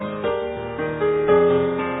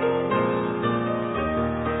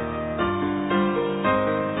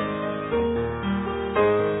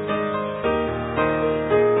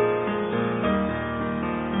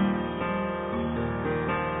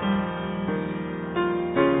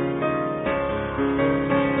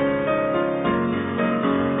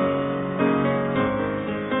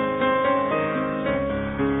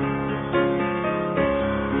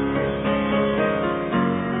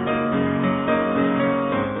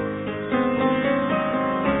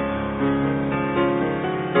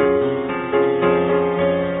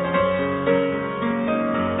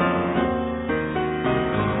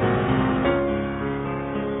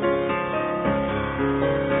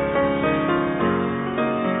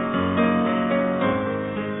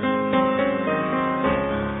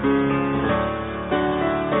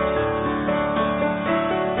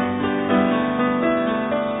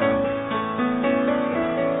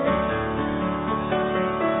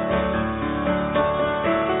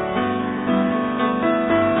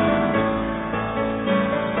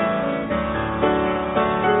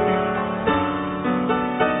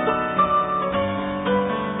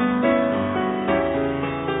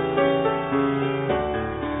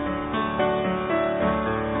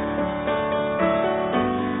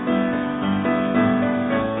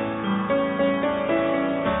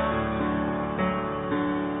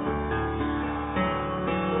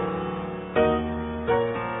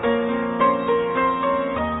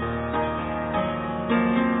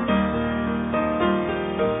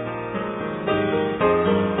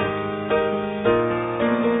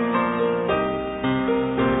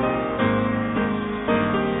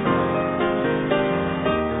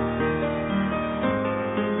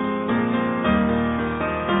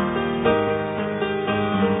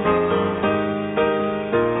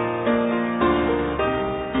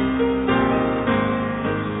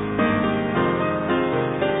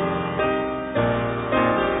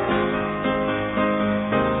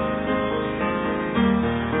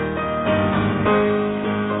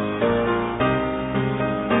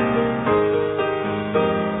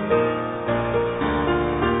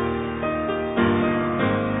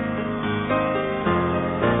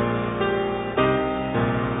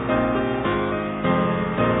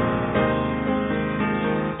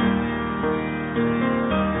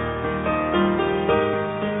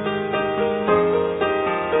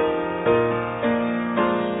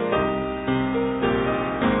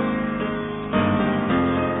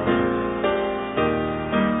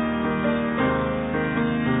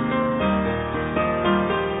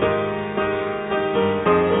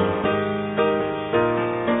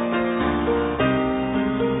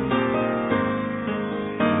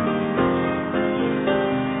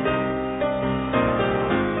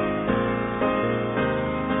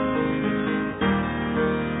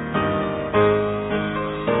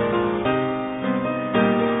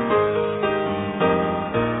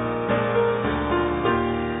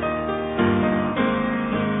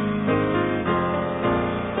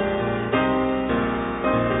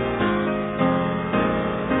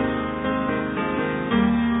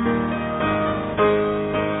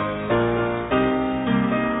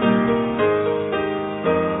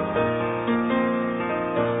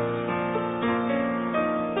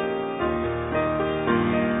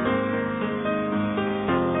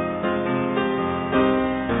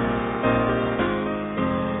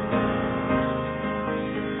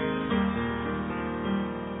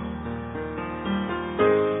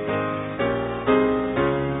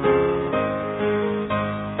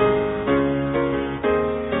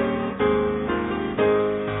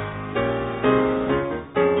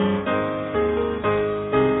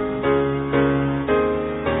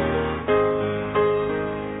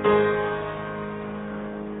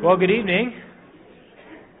good evening.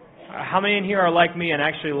 How many in here are like me and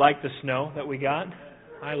actually like the snow that we got?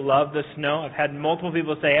 I love the snow. I've had multiple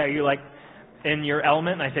people say, are you like in your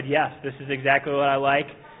element? And I said, yes, this is exactly what I like.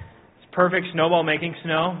 It's perfect snowball making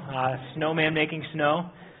snow, snowman making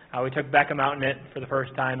snow. We took Beckham out in it for the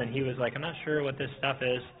first time, and he was like, I'm not sure what this stuff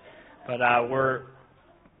is, but we're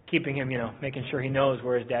keeping him, making sure he knows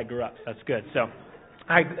where his dad grew up. So that's good. So,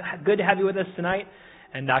 good to have you with us tonight.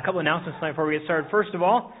 And a couple announcements tonight before we get started. First of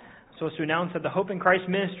all, I'm supposed to announce that the Hope in Christ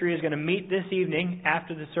Ministry is going to meet this evening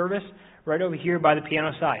after the service right over here by the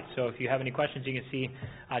piano side. So if you have any questions, you can see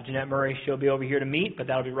Jeanette Murray. She'll be over here to meet, but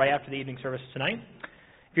that'll be right after the evening service tonight.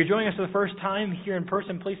 If you're joining us for the first time here in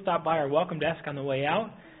person, please stop by our welcome desk on the way out.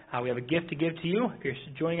 We have a gift to give to you. If you're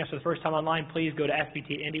joining us for the first time online, please go to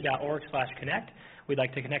fbtindy.org/connect. We'd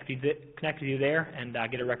like to connect with you there and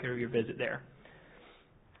get a record of your visit there.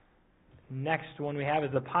 Next one we have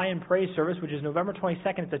is the Pie and Praise service, which is November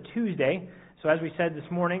 22nd. It's a Tuesday. So as we said this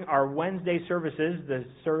morning, our Wednesday services, the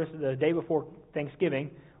service the day before Thanksgiving,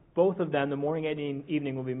 both of them, the morning and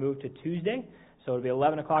evening, will be moved to Tuesday. So it'll be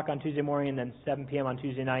 11 o'clock on Tuesday morning and then 7 p.m. on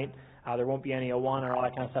Tuesday night. There won't be any Awana or all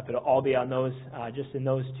that kind of stuff. It'll all be on those, just in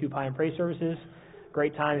those two Pie and Praise services.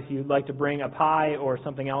 Great time if you'd like to bring a pie or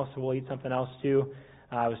something else. We'll eat something else too.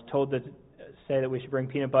 I was told that say that we should bring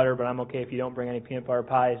peanut butter, but I'm okay if you don't bring any peanut butter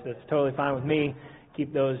pies. That's totally fine with me.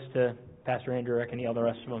 Keep those to Pastor Andrew. I can eat all the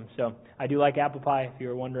rest of them. So I do like apple pie, if you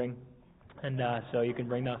were wondering, and so you can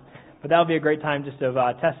bring those. But that'll be a great time just of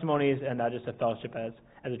testimonies and just a fellowship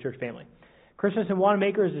as a church family. Christmas in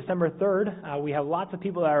Wanamaker is December 3rd. We have lots of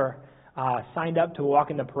people that are signed up to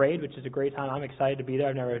walk in the parade, which is a great time. I'm excited to be there.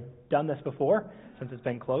 I've never done this before since it's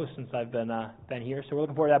been close since I've been here. So we're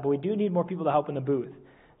looking forward to that. But we do need more people to help in the booth.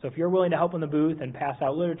 So if you're willing to help in the booth and pass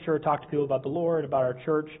out literature, talk to people about the Lord, about our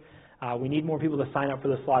church, we need more people to sign up for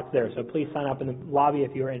the slots there. So please sign up in the lobby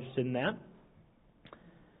if you're interested in that.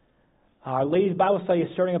 Our Ladies Bible Study is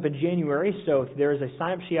starting up in January, so if there is a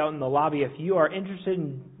sign-up sheet out in the lobby, if you are interested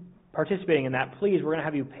in participating in that, please, we're going to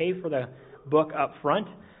have you pay for the book up front,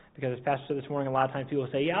 because as Pastor said this morning, a lot of times people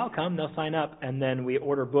say, yeah, I'll come, they'll sign up, and then we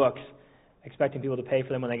order books, expecting people to pay for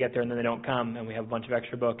them when they get there, and then they don't come, and we have a bunch of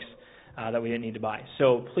extra books that we didn't need to buy.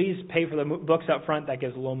 So please pay for the books up front. That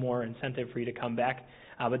gives a little more incentive for you to come back.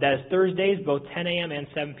 But that is Thursdays, both 10 a.m. and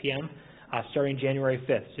 7 p.m., starting January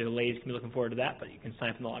 5th. So the ladies can be looking forward to that, but you can sign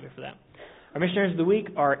up in the lobby for that. Our missionaries of the week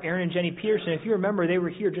are Aaron and Jenny Peterson. If you remember, they were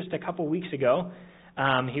here just a couple weeks ago.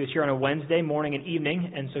 He was here on a Wednesday morning and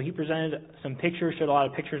evening, and so he presented some pictures, showed a lot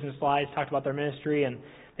of pictures and slides, talked about their ministry, and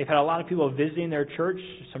they've had a lot of people visiting their church,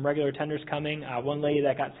 some regular attenders coming. One lady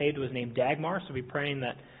that got saved was named Dagmar, so we'll be praying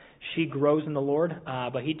that she grows in the Lord.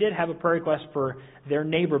 But he did have a prayer request for their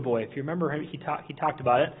neighbor boy. If you remember, he talked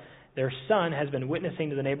about it. Their son has been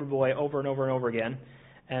witnessing to the neighbor boy over and over and over again.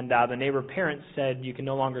 And the neighbor parents said, you can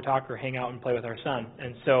no longer talk or hang out and play with our son.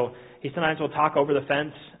 And so he sometimes will talk over the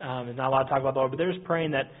fence. He's not allowed to talk about the Lord, but they're just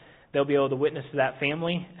praying that they'll be able to witness to that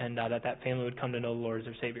family and that family would come to know the Lord as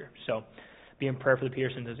their Savior. So be in prayer for the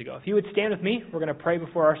Petersons as we go. If you would stand with me, we're going to pray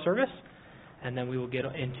before our service, and then we will get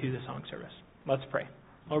into the song service. Let's pray.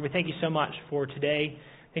 Lord, we thank you so much for today.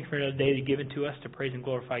 Thank you for another day that you've given to us to praise and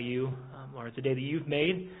glorify you. Lord, it's a day that you've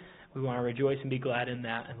made. We want to rejoice and be glad in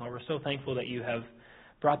that. And Lord, we're so thankful that you have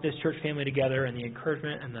brought this church family together and the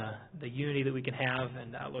encouragement and the unity that we can have.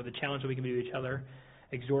 And Lord, the challenge that we can be to each other,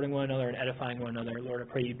 exhorting one another and edifying one another. Lord, I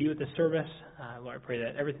pray you be with this service. Lord, I pray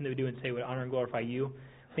that everything that we do and say would honor and glorify you.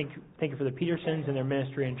 Thank you for the Petersons and their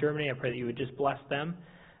ministry in Germany. I pray that you would just bless them.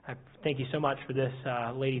 I thank you so much for this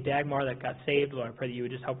lady Dagmar that got saved. Lord, I pray that you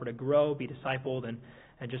would just help her to grow, be discipled, and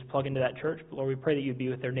just plug into that church. But Lord, we pray that you'd be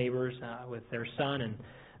with their neighbors, with their son,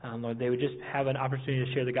 and Lord, they would just have an opportunity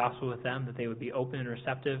to share the gospel with them, that they would be open and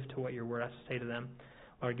receptive to what your word has to say to them.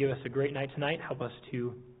 Lord, give us a great night tonight. Help us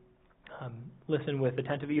to listen with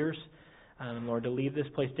attentive ears, Lord, to leave this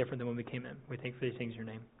place different than when we came in. We thank you for these things in your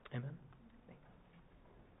name. Amen.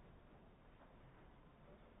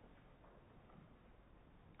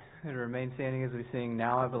 And remain standing as we sing,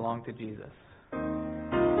 Now I Belong to Jesus. Jesus.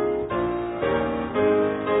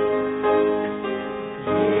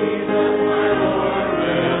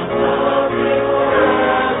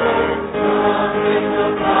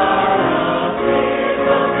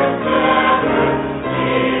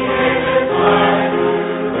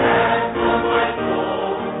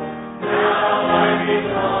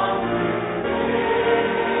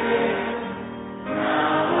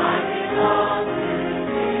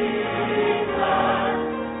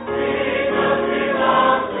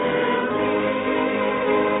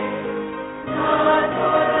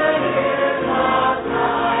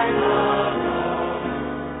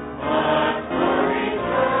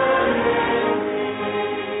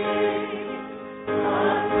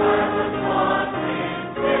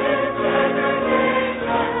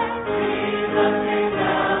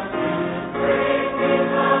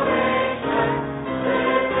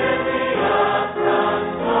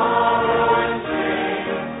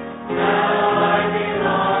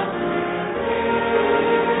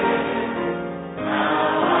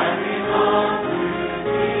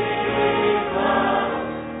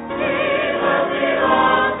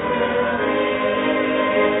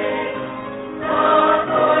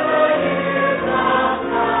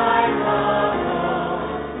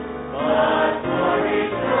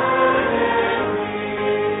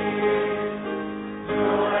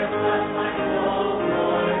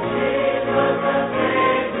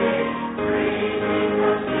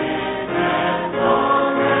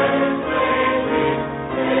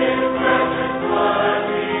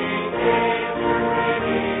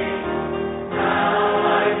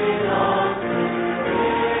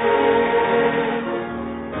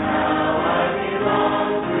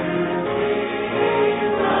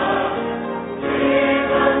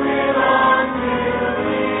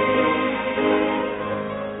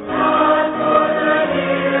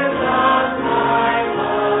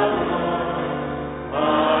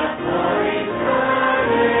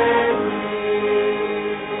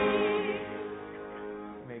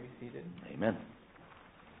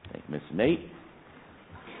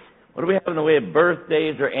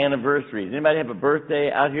 birthdays or anniversaries? Anybody have a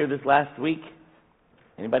birthday out here this last week?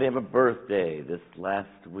 Anybody have a birthday this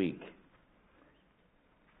last week?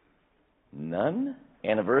 None?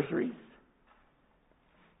 Anniversaries?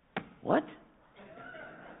 What?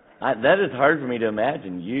 That is hard for me to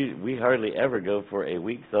imagine. We hardly ever go for a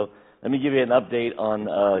week. So let me give you an update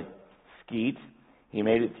on Skeet. He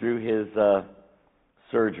made it through his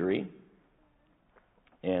surgery.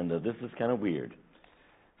 And this is kind of weird.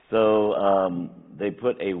 So they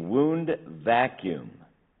put a wound vacuum.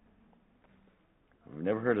 We've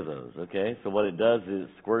never heard of those, okay? So what it does is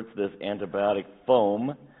squirts this antibiotic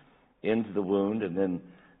foam into the wound and then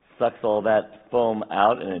sucks all that foam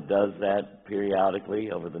out, and it does that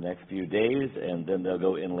periodically over the next few days, and then they'll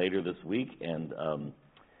go in later this week and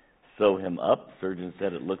sew him up. Surgeon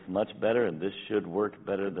said it looks much better, and this should work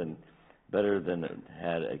better than it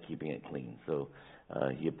had at keeping it clean. So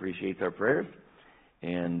he appreciates our prayers.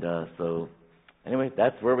 And so anyway,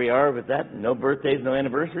 that's where we are with that. No birthdays, no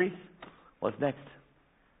anniversaries. What's next?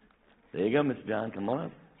 There you go, Mr. John. Come on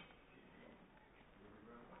up.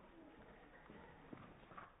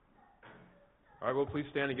 All right, well, please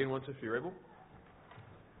stand again once if you're able.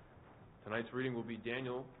 Tonight's reading will be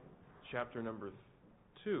Daniel chapter number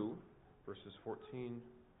 2, verses 14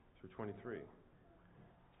 through 23.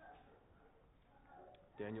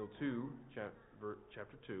 Daniel 2,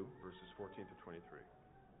 chapter 2, verses 14 through 23.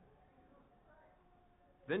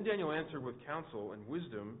 Then Daniel answered with counsel and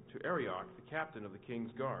wisdom to Arioch, the captain of the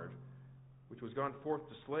king's guard, which was gone forth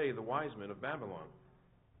to slay the wise men of Babylon.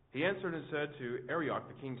 He answered and said to Arioch,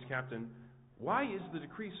 the king's captain, "Why is the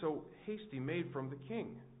decree so hasty made from the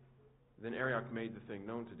king?" Then Arioch made the thing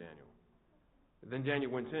known to Daniel. Then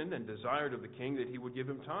Daniel went in and desired of the king that he would give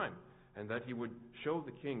him time, and that he would show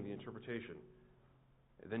the king the interpretation.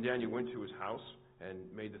 Then Daniel went to his house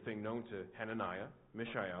and made the thing known to Hananiah,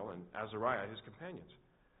 Mishael, and Azariah, his companions,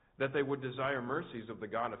 that they would desire mercies of the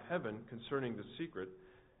God of heaven concerning the secret,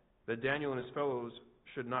 that Daniel and his fellows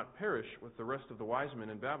should not perish with the rest of the wise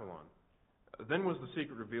men in Babylon. Then was the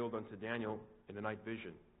secret revealed unto Daniel in a night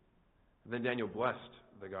vision. Then Daniel blessed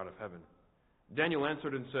the God of heaven. Daniel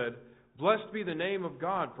answered and said, "Blessed be the name of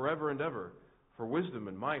God forever and ever, for wisdom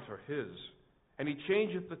and might are his. And he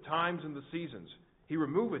changeth the times and the seasons. He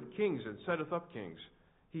removeth kings and setteth up kings.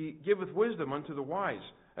 He giveth wisdom unto the wise,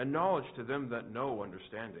 and knowledge to them that know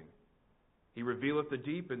understanding. He revealeth the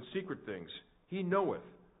deep and secret things. He knoweth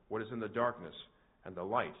what is in the darkness, and the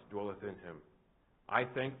light dwelleth in him. I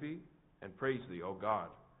thank thee and praise thee, O God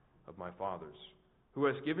of my fathers, who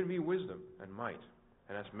hast given me wisdom and might,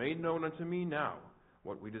 and hast made known unto me now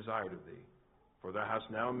what we desired of thee. For thou hast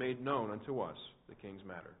now made known unto us the king's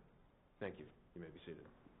matter." Thank you. You may be seated.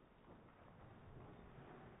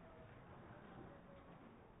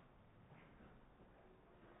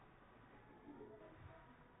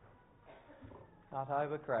 Not I,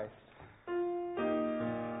 but Christ.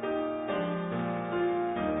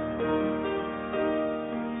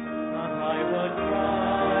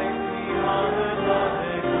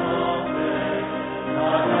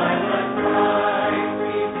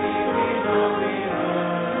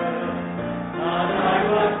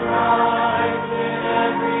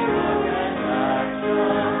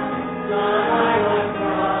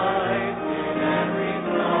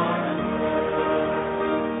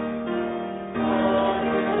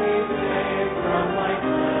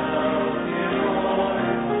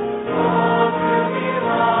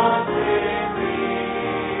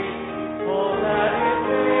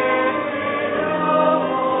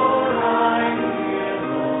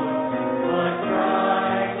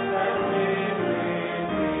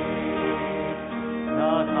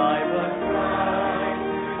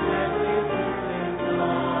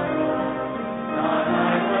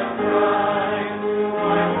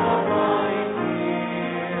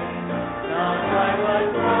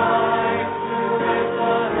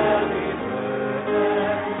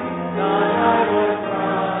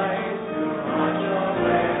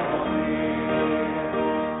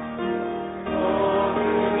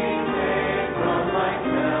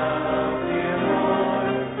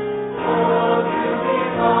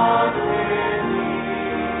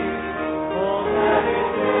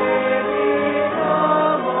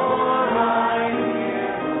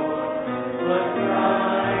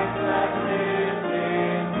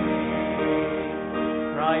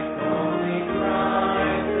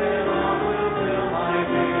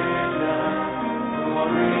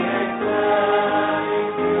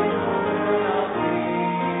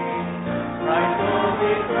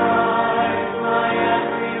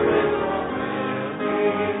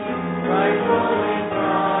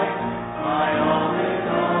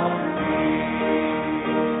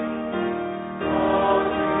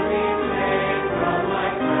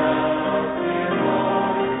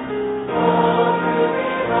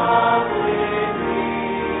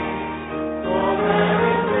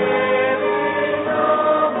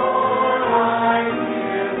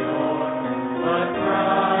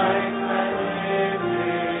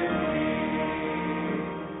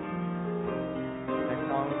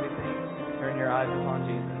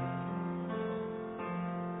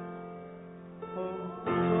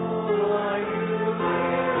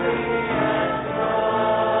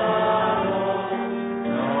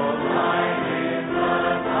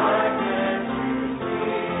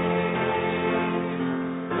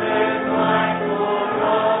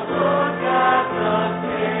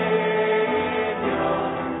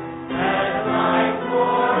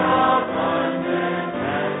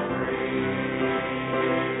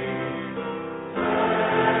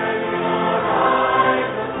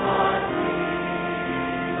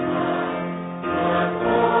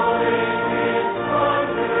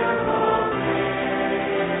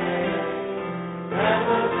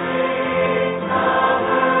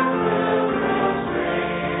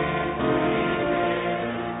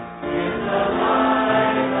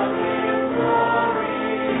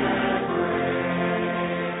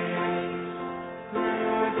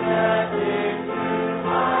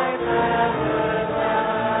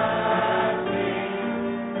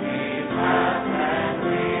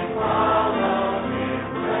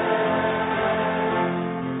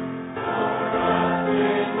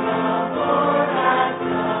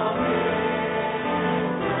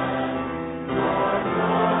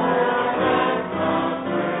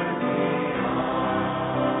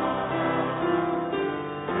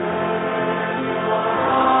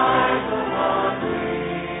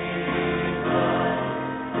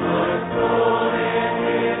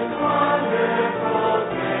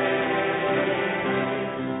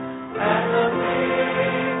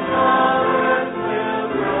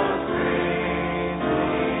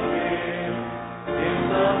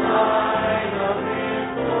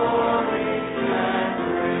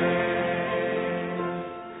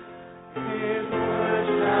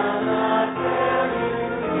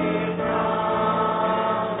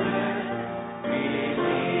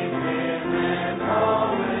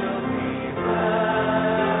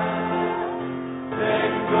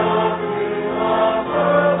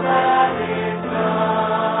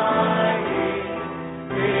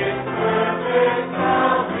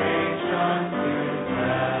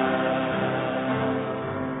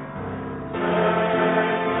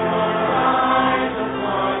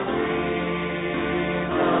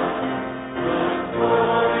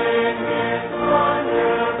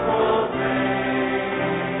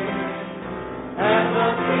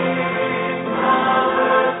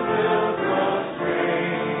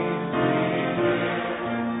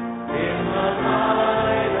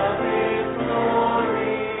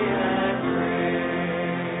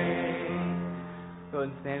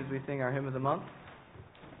 we sing our hymn of the month,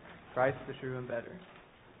 Christ the True and Better.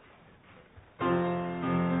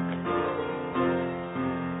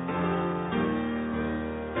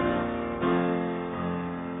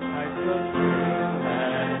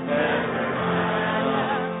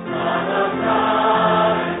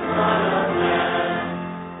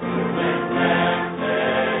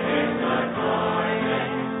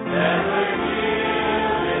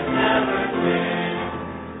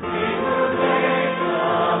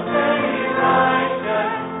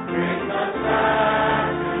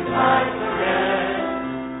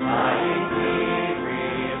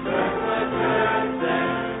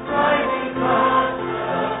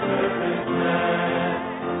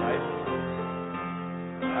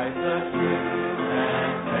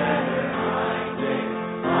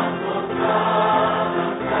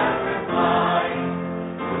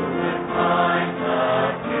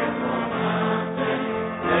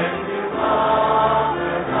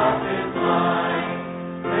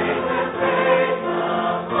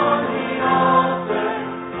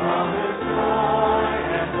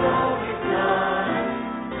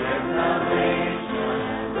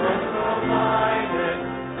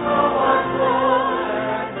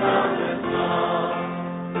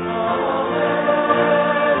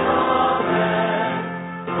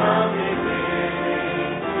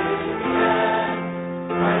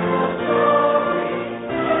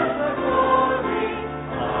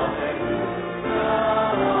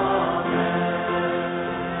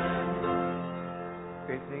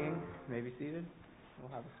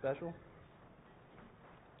 Special.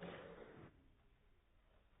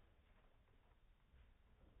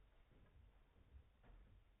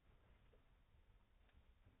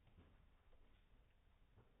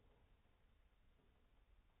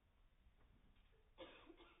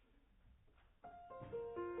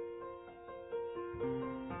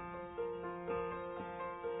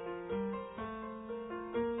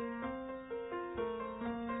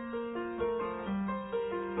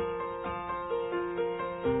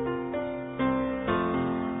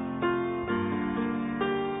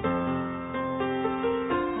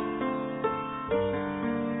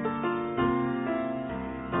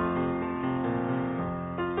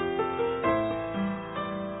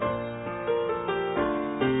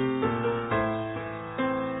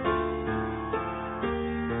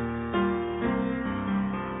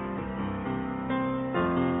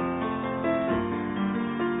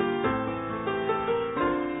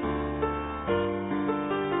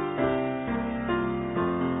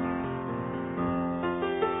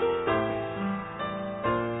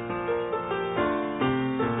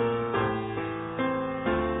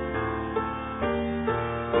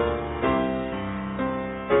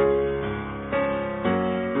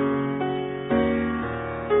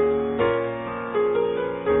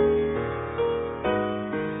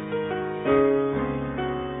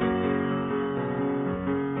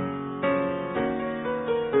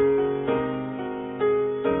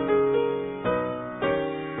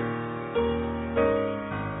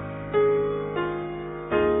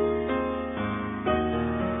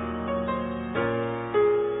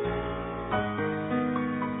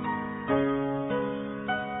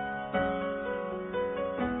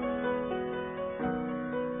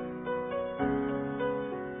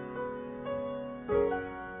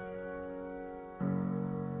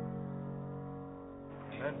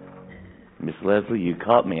 Miss Leslie, you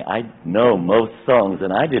caught me. I know most songs,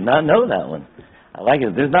 and I did not know that one. I like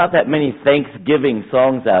it. There's not that many Thanksgiving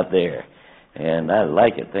songs out there, and I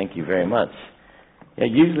like it. Thank you very much. Yeah,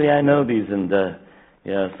 usually I know these, and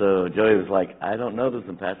so Joey was like, I don't know this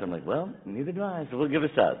one, Pastor. I'm like, well, neither do I, so we'll give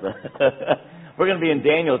it a shot. We're going to be in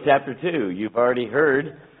Daniel chapter 2. You've already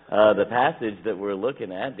heard the passage that we're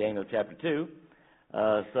looking at, Daniel chapter 2.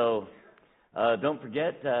 Don't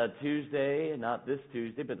forget, Tuesday, not this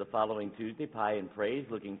Tuesday, but the following Tuesday, Pie and Praise.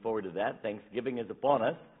 Looking forward to that. Thanksgiving is upon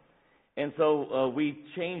us. And so we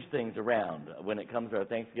change things around when it comes to our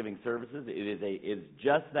Thanksgiving services. It's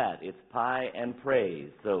just that. It's Pie and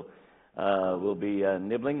Praise. So we'll be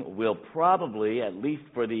nibbling. We'll probably, at least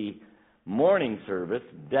for the morning service,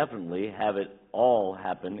 definitely have it all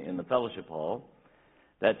happen in the fellowship hall.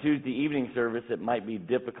 That Tuesday evening service, it might be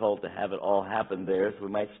difficult to have it all happen there, so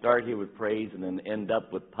we might start here with praise and then end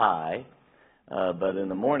up with pie. But in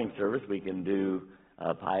the morning service, we can do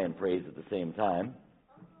pie and praise at the same time.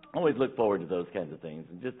 Always look forward to those kinds of things.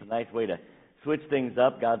 And just a nice way to switch things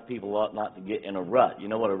up. God's people ought not to get in a rut. You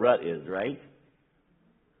know what a rut is, right?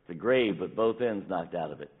 It's a grave with both ends knocked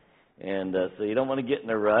out of it. And so you don't want to get in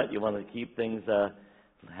a rut. You want to keep things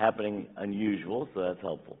happening unusual, so that's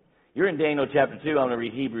helpful. You're in Daniel chapter 2. I'm going to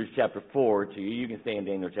read Hebrews chapter 4 to you. You can stay in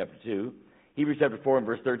Daniel chapter 2. Hebrews chapter 4 and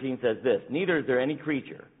verse 13 says this, "Neither is there any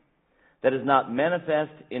creature that is not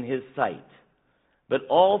manifest in his sight, but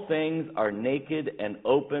all things are naked and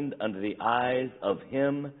opened unto the eyes of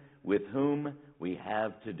him with whom we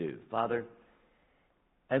have to do." Father,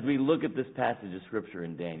 as we look at this passage of Scripture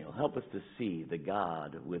in Daniel, help us to see the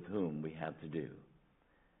God with whom we have to do.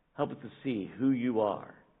 Help us to see who you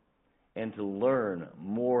are and to learn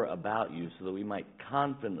more about you so that we might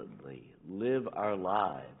confidently live our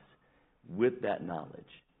lives with that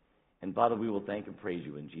knowledge. And Father, we will thank and praise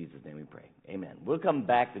you in Jesus' name we pray. Amen. We'll come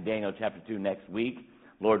back to Daniel chapter 2 next week,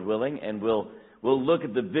 Lord willing, and we'll look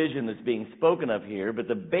at the vision that's being spoken of here. But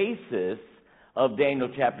the basis of Daniel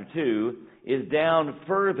chapter 2 is down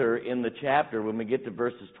further in the chapter when we get to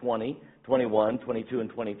verses 20, 21, 22, and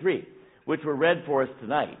 23, which were read for us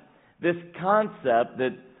tonight. This concept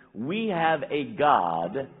that we have a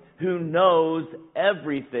God who knows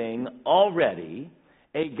everything already,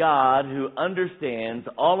 a God who understands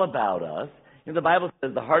all about us. And the Bible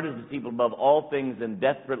says the heart is deceitful above all things and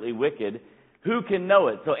desperately wicked. Who can know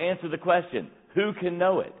it? So answer the question, who can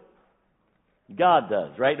know it? God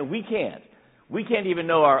does, right? And we can't. We can't even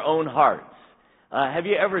know our own hearts. Have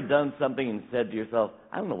you ever done something and said to yourself,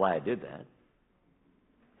 I don't know why I did that.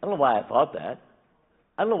 I don't know why I thought that.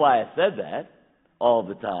 I don't know why I said that all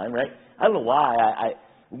the time, right? I don't know why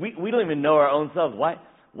we don't even know our own selves.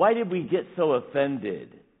 Why did we get so offended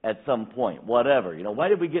at some point? Whatever, why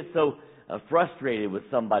did we get so frustrated with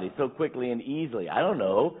somebody so quickly and easily? I don't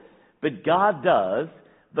know, but God does.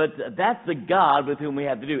 But that's the God with whom we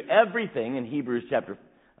have to do everything. In Hebrews chapter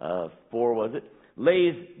 4, was it?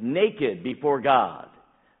 Lays naked before God.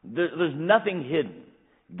 There's nothing hidden.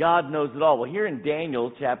 God knows it all. Well, here in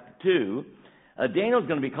Daniel chapter 2, Daniel's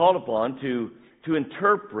going to be called upon to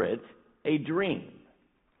interpret a dream.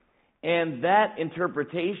 And that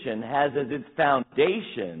interpretation has as its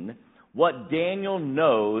foundation what Daniel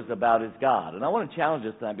knows about his God. And I want to challenge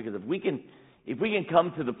us tonight, because if we can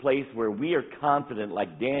come to the place where we are confident,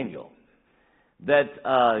 like Daniel, that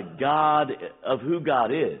of who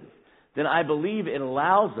God is, then I believe it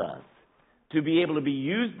allows us to be able to be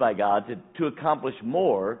used by God to accomplish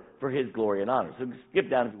more for his glory and honor. So skip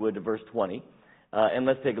down, if you would, to verse 20, and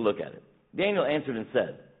let's take a look at it. Daniel answered and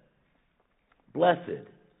said, "Blessed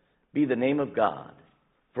be the name of God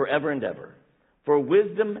forever and ever, for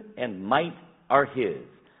wisdom and might are his."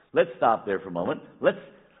 Let's stop there for a moment. Let's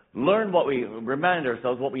remind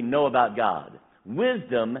ourselves what we know about God.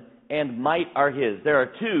 Wisdom and might are his. There are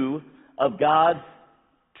two of God's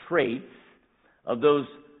traits, of those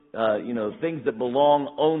things that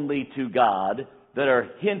belong only to God, that are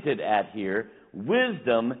hinted at here.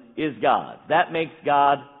 Wisdom is God. That makes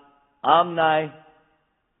God omniscient,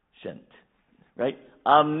 right?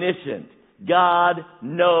 Omniscient. God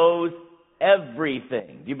knows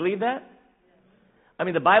everything. Do you believe that? I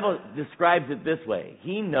mean, the Bible describes it this way.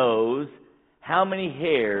 He knows how many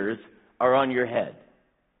hairs are on your head.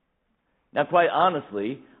 Now, quite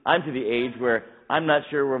honestly, I'm to the age where I'm not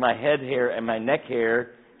sure where my head hair and my neck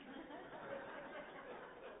hair,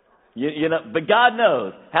 but God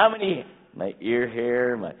knows how many, my ear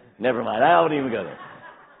hair, never mind, I won't even go there.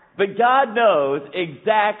 But God knows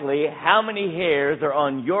exactly how many hairs are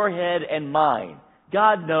on your head and mine.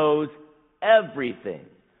 God knows everything.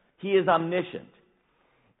 He is omniscient.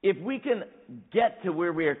 If we can get to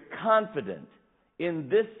where we are confident in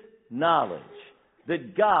this knowledge,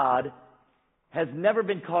 that God has never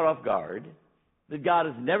been caught off guard, that God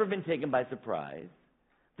has never been taken by surprise,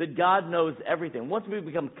 that God knows everything. Once we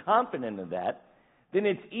become confident in that, then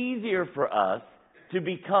it's easier for us to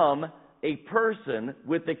become a person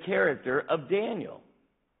with the character of Daniel.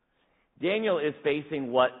 Daniel is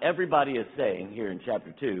facing what everybody is saying here in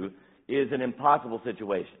chapter 2 is an impossible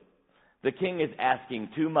situation. The king is asking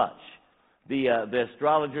too much. The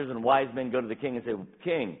astrologers and wise men go to the king and say,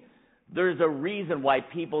 "King, there's a reason why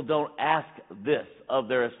people don't ask this of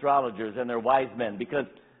their astrologers and their wise men, because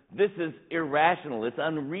this is irrational, it's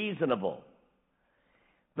unreasonable."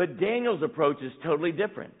 But Daniel's approach is totally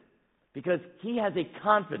different, because he has a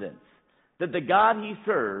confidence that the God he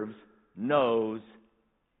serves knows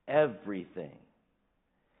everything.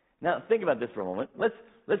 Now, think about this for a moment. Let's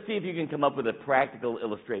see if you can come up with a practical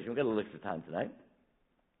illustration. We've got a little of time tonight.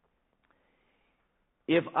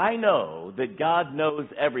 If I know that God knows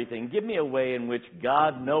everything, give me a way in which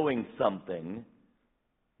God knowing something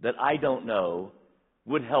that I don't know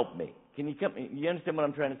would help me. You understand what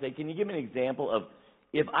I'm trying to say? Can you give me an example of,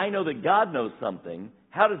 if I know that God knows something,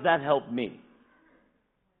 how does that help me?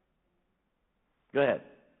 Go ahead.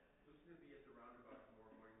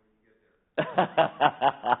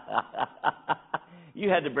 You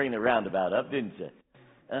had to bring the roundabout up, didn't you?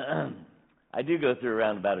 I do go through a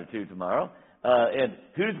roundabout or two tomorrow. And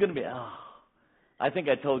who's going to be? Oh, I think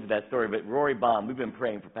I told you that story. But Rory Bond, we've been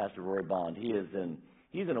praying for Pastor Rory Bond. He's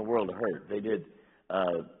in a world of hurt. They did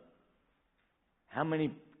how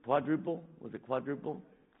many quadruple? Was it quadruple?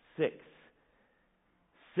 6.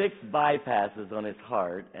 6 bypasses on his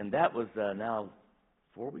heart, and that was now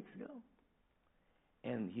 4 weeks ago.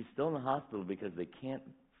 And he's still in the hospital because they can't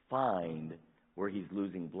find where he's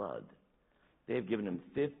losing blood. They have given him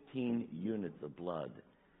 15 units of blood,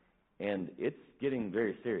 and it's getting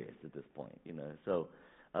very serious at this point, you know. So,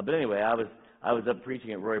 but anyway, I was up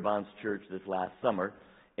preaching at Roy Bond's church this last summer,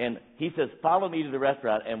 and he says, "Follow me to the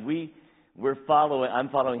restaurant," and I'm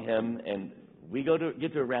following him, and we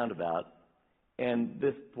get to a roundabout, and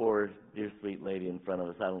this poor, dear, sweet lady in front of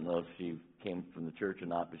us, I don't know if she came from the church or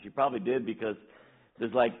not, but she probably did, because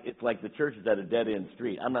it's like the church is at a dead-end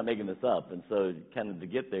street. I'm not making this up, and so kind of to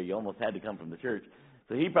get there, you almost had to come from the church.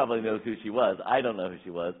 So he probably knows who she was. I don't know who she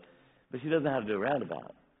was, but she doesn't know how to do a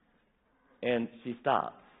roundabout. And she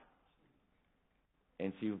stops,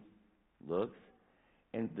 and she looks,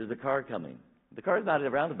 and there's a car coming. The car's not at a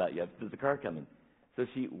roundabout yet, but there's a car coming. So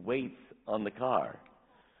she waits on the car.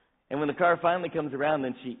 And when the car finally comes around,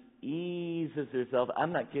 then she eases herself.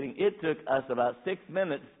 I'm not kidding. It took us about 6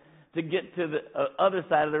 minutes to get to the other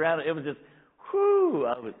side of the roundabout. It was just, whoo.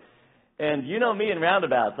 And you know me in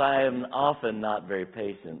roundabouts, I am often not very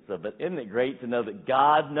patient. But isn't it great to know that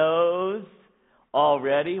God knows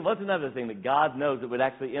already? What's another thing that God knows that would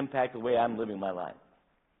actually impact the way I'm living my life?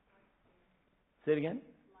 Say it again?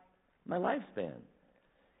 My lifespan.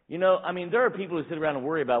 You know, I mean, there are people who sit around and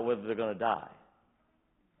worry about whether they're going to die.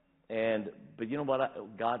 But you know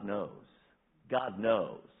what? God knows. God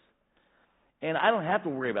knows. And I don't have to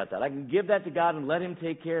worry about that. I can give that to God and let Him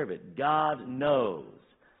take care of it. God knows.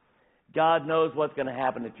 God knows what's going to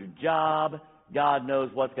happen at your job. God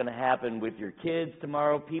knows what's going to happen with your kids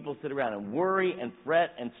tomorrow. People sit around and worry and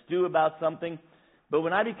fret and stew about something. But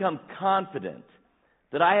when I become confident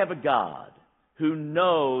that I have a God who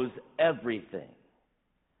knows everything,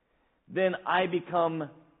 then I become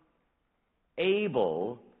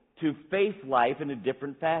able to face life in a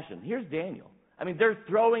different fashion. Here's Daniel. I mean, they're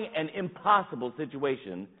throwing an impossible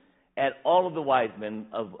situation at all of the wise men,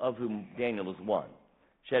 of whom Daniel is one.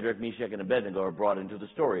 Shadrach, Meshach, and Abednego are brought into the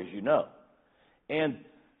story, as you know. And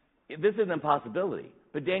this is an impossibility.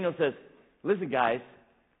 But Daniel says, listen, guys,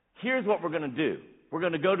 here's what we're going to do. We're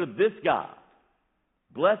going to go to this God.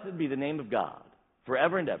 Blessed be the name of God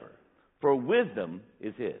forever and ever, for wisdom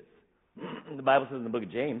is His. The Bible says in the book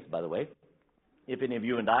of James, by the way, if any of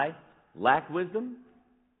you and I lack wisdom,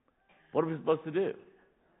 what are we supposed to do?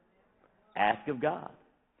 Ask of God.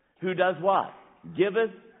 Who does what?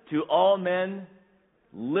 Giveth to all men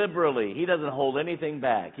liberally. He doesn't hold anything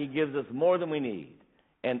back. He gives us more than we need.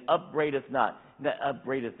 And upbraideth not. That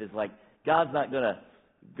upbraideth is like, God's not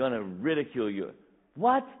going to ridicule you.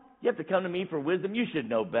 What? You have to come to me for wisdom? You should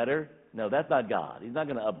know better. No, that's not God. He's not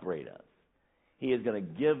going to upbraid us. He is going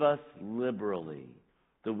to give us liberally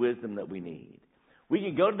the wisdom that we need. We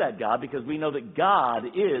can go to that God because we know that God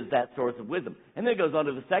is that source of wisdom. And then it goes on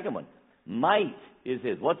to the second one. Might is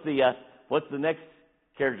His. What's the next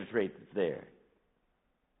character trait that's there?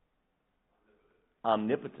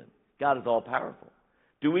 Omnipotent. God is all-powerful.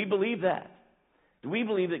 Do we believe that? Do we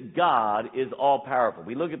believe that God is all-powerful?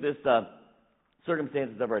 We look at this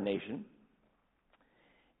circumstances of our nation,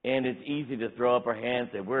 and it's easy to throw up our hands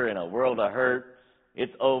and say, we're in a world of hurt.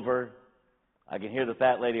 It's over. I can hear the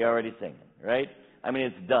fat lady already singing, right? I mean,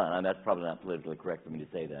 it's done. And that's probably not politically correct for me to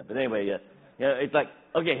say that. But anyway, you know, it's like,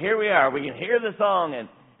 okay, here we are. We can hear the song, and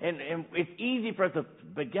it's easy for us to,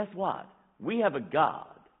 but guess what? We have a God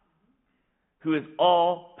who is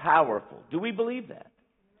all-powerful. Do we believe that?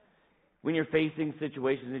 When you're facing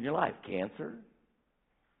situations in your life, cancer,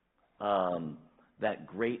 that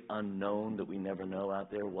great unknown that we never know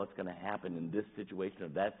out there, what's going to happen in this situation or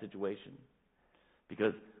that situation,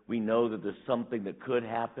 because we know that there's something that could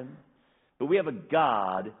happen. But we have a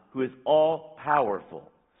God who is all-powerful.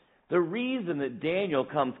 The reason that Daniel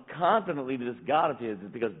comes confidently to this God of his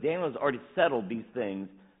is because Daniel has already settled these things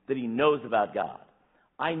that he knows about God.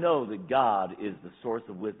 I know that God is the source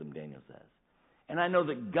of wisdom, Daniel says. And I know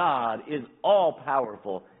that God is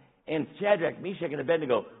all-powerful. And Shadrach, Meshach, and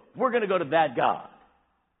Abednego, we're going to go to that God.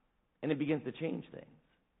 And it begins to change things.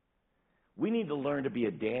 We need to learn to be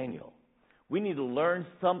a Daniel. We need to learn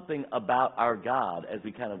something about our God as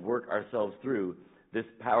we kind of work ourselves through this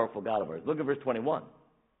powerful God of ours. Look at verse 21.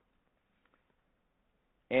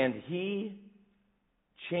 And He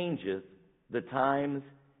changeth the times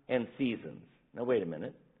and seasons. Now, wait a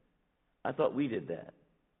minute. I thought we did that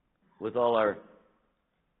with all our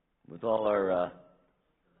with all our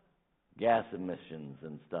gas emissions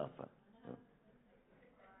and stuff.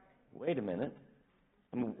 Wait a minute.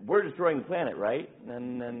 I mean, we're destroying the planet, right?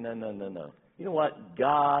 No. You know what?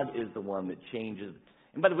 God is the one that changes.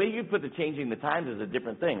 And by the way, you put the changing the times as a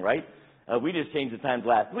different thing, right? We just changed the times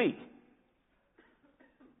last week.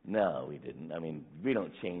 No, we didn't. I mean, we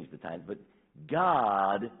don't change the times, but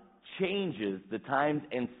God changes the times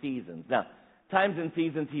and seasons. Now, times and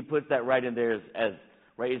seasons, he puts that right in there as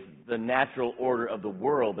right, it's the natural order of the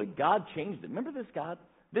world, but God changed it. Remember this God?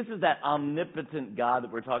 This is that omnipotent God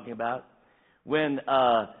that we're talking about. When,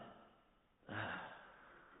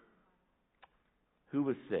 who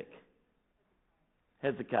was sick?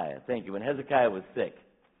 Hezekiah. Thank you. When Hezekiah was sick.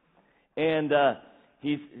 And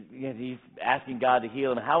he's asking God to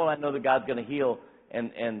heal. And how will I know that God's going to heal?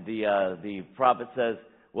 And the prophet says,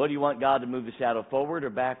 well, do you want God to move the shadow forward or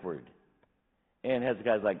backward? And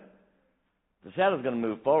Hezekiah's like, the shadow's going to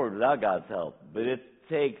move forward without God's help. But it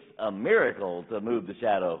takes a miracle to move the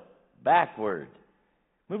shadow backward.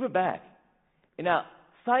 Move it back. And now,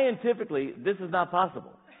 scientifically, this is not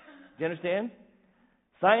possible. Do you understand?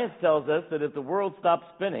 Science tells us that if the world stopped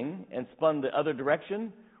spinning and spun the other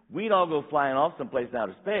direction, we'd all go flying off someplace in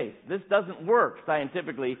outer space. This doesn't work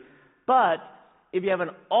scientifically, but if you have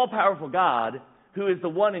an all-powerful God who is the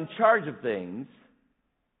one in charge of things,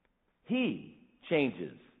 he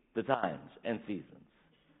changes the times and seasons.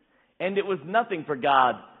 And it was nothing for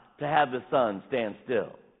God to have the sun stand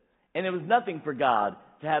still. And it was nothing for God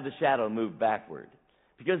to have the shadow move backward.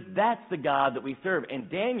 Because that's the God that we serve. And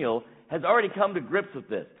Daniel has already come to grips with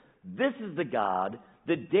this. This is the God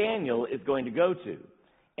that Daniel is going to go to.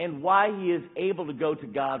 And why he is able to go to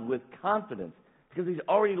God with confidence. Because he's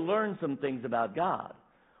already learned some things about God.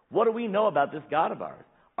 What do we know about this God of ours?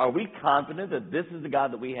 Are we confident that this is the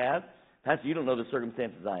God that we have? Pastor, you don't know the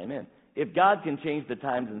circumstances I am in. If God can change the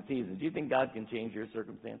times and seasons, do you think God can change your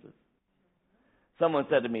circumstances? Someone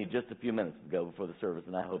said to me just a few minutes ago before the service,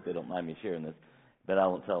 and I hope they don't mind me sharing this, but I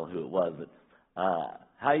won't tell who it was, but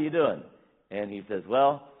how you doing? And he says,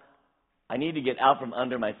 well, I need to get out from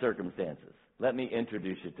under my circumstances. Let me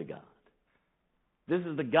introduce you to God. This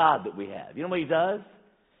is the God that we have. You know what he does?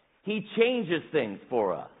 He changes things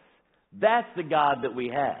for us. That's the God that we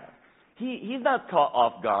have. He's not caught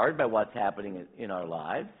off guard by what's happening in our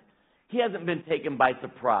lives. He hasn't been taken by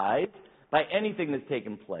surprise by anything that's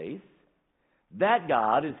taken place. That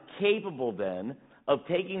God is capable then of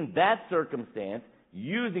taking that circumstance,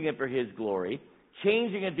 using it for his glory,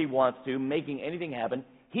 changing it if he wants to, making anything happen.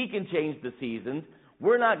 He can change the seasons.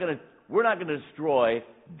 We're not going to destroy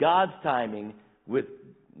God's timing with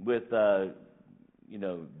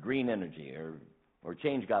green energy or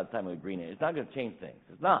change God's timing with green energy. It's not going to change things.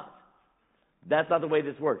 It's not. That's not the way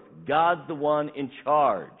this works. God's the one in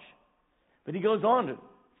charge. But he goes on to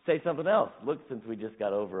say something else. Look, since we just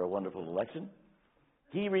got over a wonderful election,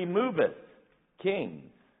 he removeth kings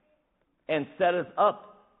and setteth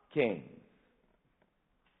up kings.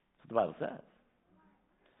 That's what the Bible says.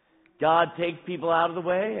 God takes people out of the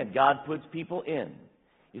way and God puts people in.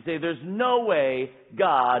 You say, there's no way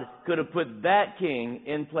God could have put that king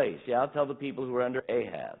in place. Yeah, I'll tell the people who are under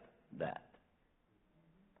Ahab that.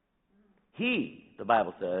 He, the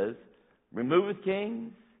Bible says, removeth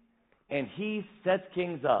kings and he sets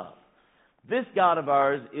kings up. This God of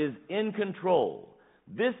ours is in control.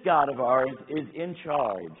 This God of ours is in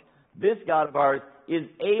charge. This God of ours is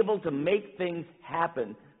able to make things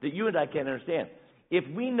happen that you and I can't understand. If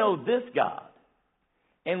we know this God,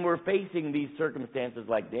 and we're facing these circumstances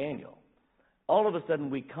like Daniel, all of a sudden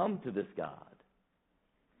we come to this God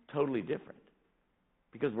totally different.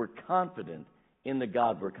 Because we're confident in the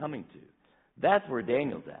God we're coming to. That's where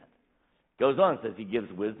Daniel's at. Goes on, says he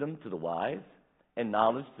gives wisdom to the wise and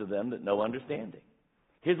knowledge to them that know understanding.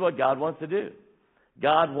 Here's what God wants to do.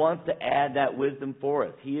 God wants to add that wisdom for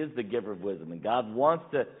us. He is the giver of wisdom. And God wants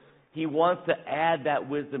to add that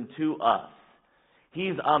wisdom to us.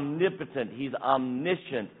 He's omnipotent. He's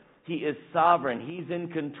omniscient. He is sovereign. He's in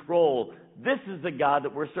control. This is the God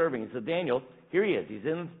that we're serving. So Daniel, here he is. He's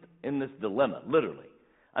in this dilemma, literally.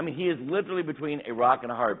 I mean, he is literally between a rock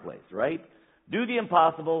and a hard place, right? Do the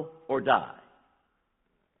impossible or die.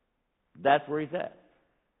 That's where he's at.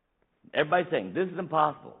 Everybody's saying, this is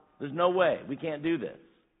impossible. There's no way. We can't do this.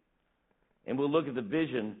 And we'll look at the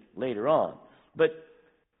vision later on. But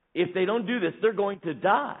if they don't do this, they're going to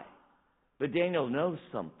die. But Daniel knows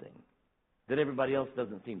something that everybody else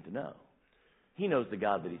doesn't seem to know. He knows the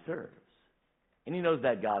God that he serves. And he knows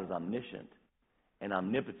that God is omniscient and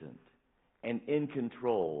omnipotent and in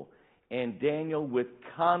control. And Daniel, with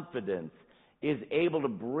confidence, is able to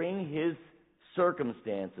bring his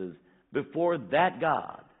circumstances before that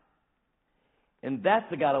God And that's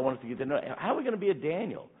the God I want us to get to know. How are we going to be a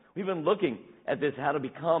Daniel? We've been looking at this, how to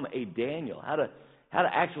become a Daniel, how to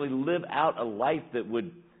actually live out a life that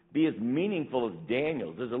would be as meaningful as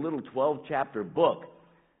Daniel's. There's a little 12-chapter book,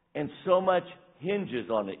 and so much hinges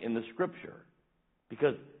on it in the Scripture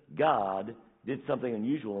because God did something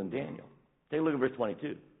unusual in Daniel. Take a look at verse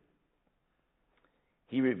 22.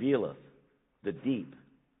 He revealeth the deep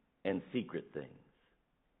and secret things.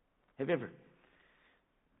 Have you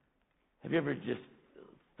ever just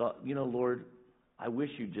thought, Lord, I wish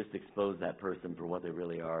you'd just expose that person for what they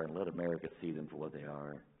really are and let America see them for what they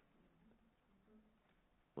are?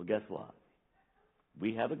 Well, guess what?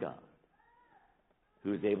 We have a God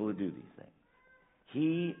who is able to do these things.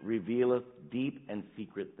 He revealeth deep and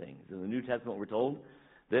secret things. In the New Testament, we're told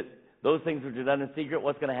that those things which are done in secret,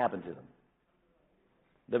 what's going to happen to them?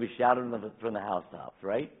 They'll be shouted from the housetops,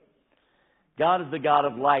 right? God is the God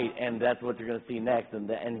of light, and that's what you're going to see next. And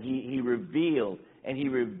He reveals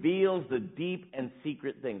the deep and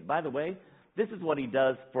secret things. By the way, this is what He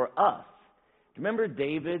does for us. Remember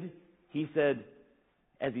David? He said,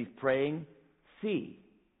 as he's praying, see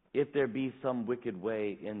if there be some wicked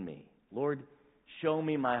way in me. Lord, show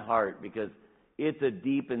me my heart, because it's a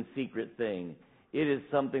deep and secret thing. It is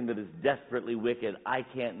something that is desperately wicked. I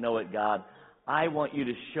can't know it, God. I want you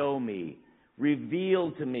to show me,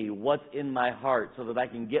 reveal to me what's in my heart so that I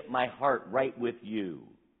can get my heart right with you.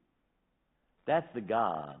 That's the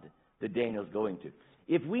God that Daniel's going to.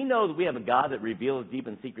 If we know that we have a God that reveals deep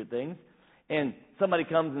and secret things, and somebody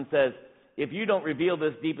comes and says, if you don't reveal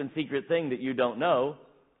this deep and secret thing that you don't know,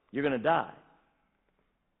 you're going to die.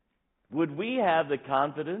 Would we have the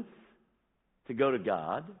confidence to go to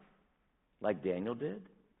God like Daniel did?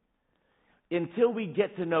 Until we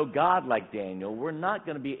get to know God like Daniel, we're not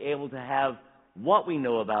going to be able to have what we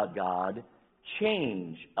know about God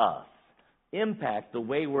change us, impact the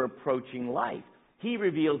way we're approaching life. He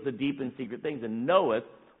reveals the deep and secret things and knoweth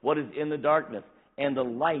what is in the darkness, and the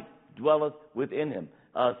light dwelleth within him.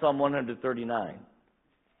 Psalm 139.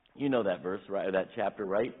 You know that verse, right? That chapter,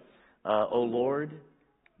 right? O Lord,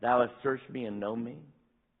 thou hast searched me and known me.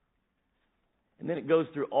 And then it goes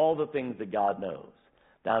through all the things that God knows.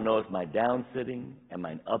 Thou knowest my downsitting and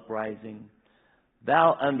mine uprising.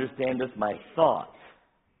 Thou understandest my thoughts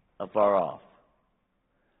afar off.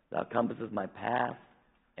 Thou compassest my path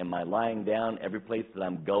and my lying down, every place that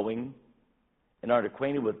I'm going, and art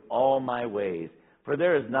acquainted with all my ways. For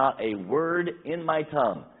there is not a word in my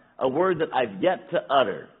tongue, a word that I've yet to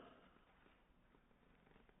utter,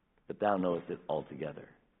 but thou knowest it altogether.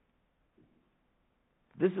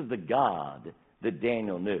 This is the God that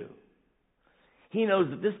Daniel knew. He knows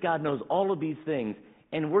that this God knows all of these things,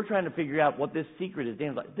 and we're trying to figure out what this secret is.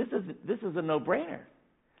 Daniel's like, this is a no-brainer.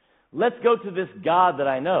 Let's go to this God that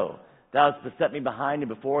I know. Thou hast beset me behind and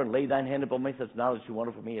before, and laid thine hand upon me. Such knowledge too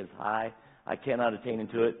wonderful for me is high. I cannot attain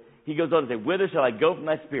unto it. He goes on to say, whither shall I go from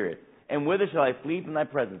thy spirit? And whither shall I flee from thy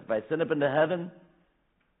presence? If I ascend up into heaven,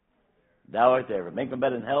 thou art there. If I make my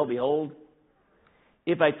bed in hell, behold.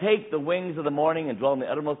 If I take the wings of the morning and dwell in the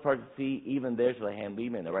uttermost part of the sea, even there shall thy hand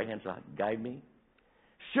lead me, and thy right hand shall guide me.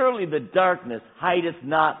 Surely the darkness hideth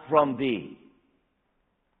not from thee.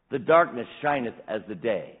 The darkness shineth as the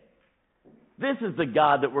day. This is the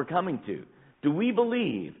God that we're coming to. Do we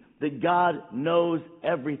believe that God knows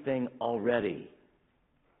everything already?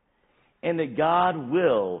 And that God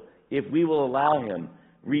will, if we will allow Him,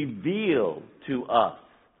 reveal to us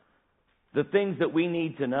the things that we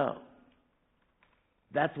need to know.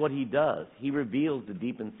 That's what He does. He reveals the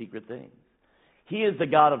deep and secret things. He is the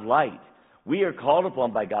God of light. We are called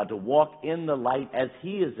upon by God to walk in the light as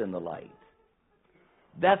He is in the light.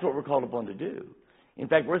 That's what we're called upon to do. In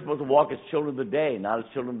fact, we're supposed to walk as children of the day, not as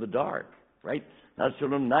children of the dark, right? Not as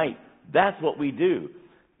children of night. That's what we do.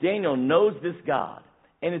 Daniel knows this God,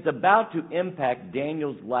 and it's about to impact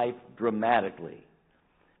Daniel's life dramatically.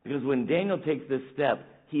 Because when Daniel takes this step,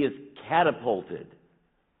 he is catapulted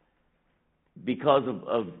because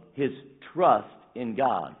of his trust in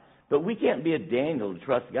God. But we can't be a Daniel to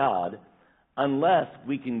trust God unless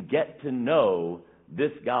we can get to know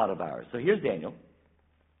this God of ours. So here's Daniel.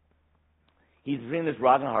 He's in this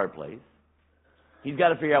rock and a hard place. He's got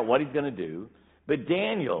to figure out what he's going to do. But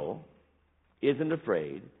Daniel isn't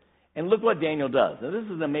afraid. And look what Daniel does. Now, this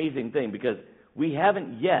is an amazing thing because we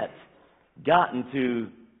haven't yet gotten to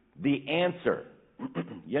the answer.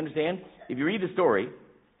 You understand? If you read the story,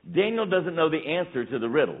 Daniel doesn't know the answer to the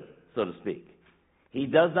riddle, so to speak. He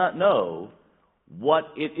does not know what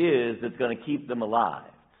it is that's going to keep them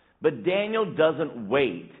alive. But Daniel doesn't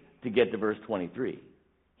wait to get to verse 23.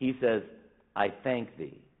 He says, I thank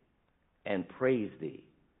thee and praise thee,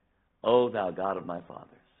 O thou God of my fathers.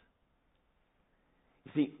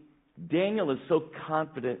 See, Daniel is so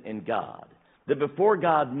confident in God that before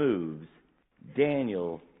God moves,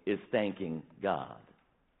 Daniel is thanking God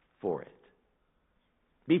for it.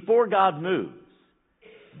 Before God moves,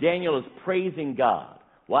 Daniel is praising God.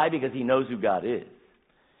 Why? Because he knows who God is.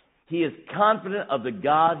 He is confident of the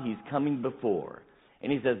God he's coming before.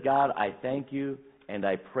 And he says, God, I thank you and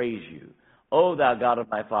I praise you. O thou God of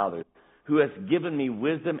my fathers, who hast given me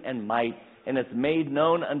wisdom and might, and hast made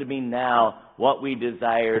known unto me now what we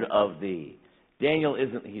desired of thee. Daniel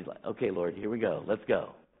he's like, okay, Lord, here we go. Let's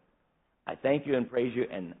go. I thank you and praise you,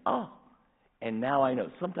 and now I know.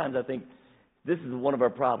 Sometimes I think this is one of our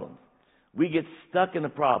problems. We get stuck in the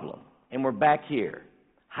problem, and we're back here,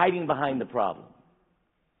 hiding behind the problem.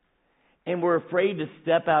 And we're afraid to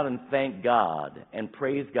step out and thank God and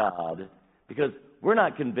praise God because we're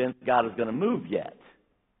not convinced God is going to move yet.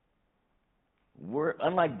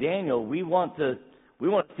 Unlike Daniel, we want to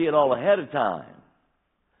see it all ahead of time.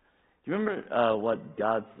 Do you remember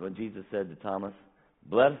what Jesus said to Thomas?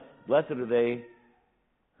 Blessed are they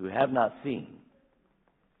who have not seen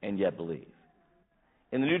and yet believe.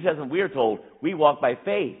 In the New Testament, we are told we walk by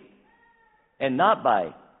faith and not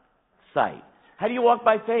by sight. How do you walk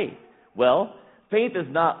by faith? Well, faith is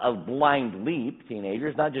not a blind leap, teenager.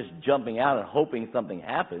 It's not just jumping out and hoping something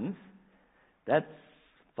happens. That's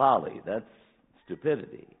folly. That's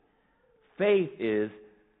stupidity. Faith is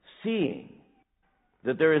seeing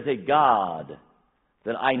that there is a God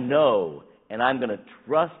that I know, and I'm going to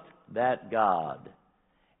trust that God.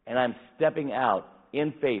 And I'm stepping out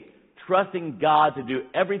in faith, trusting God to do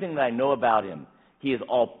everything that I know about him. He is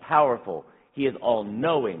all-powerful. He is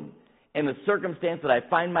all-knowing. And the circumstance that I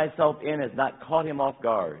find myself in has not caught him off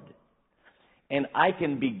guard. And I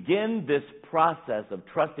can begin this process of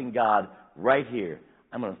trusting God right here.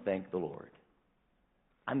 I'm going to thank the Lord.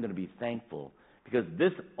 I'm going to be thankful because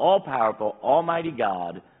this all-powerful, almighty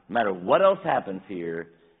God, no matter what else happens here,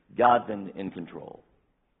 God's in control.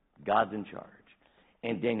 God's in charge.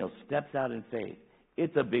 And Daniel steps out in faith.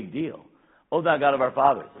 It's a big deal. O thou God of our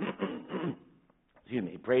fathers, excuse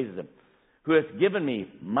me, he praises him, who has given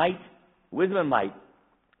me might, wisdom and might,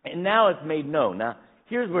 and now it's made known. Now,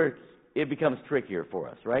 here's where it becomes trickier for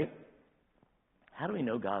us, right? How do we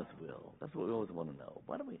know God's will? That's what we always want to know.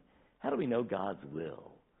 How do we know God's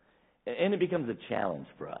will? And it becomes a challenge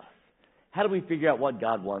for us. How do we figure out what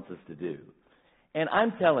God wants us to do? And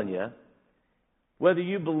I'm telling you, whether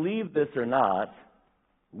you believe this or not,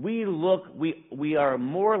 we are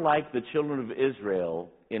more like the children of Israel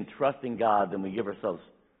in trusting God than we give ourselves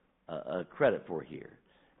credit for here.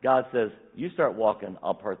 God says, you start walking,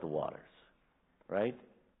 I'll part the waters. Right?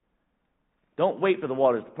 Don't wait for the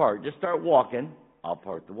waters to part. Just start walking, I'll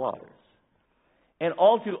part the waters. And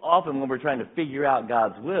all too often when we're trying to figure out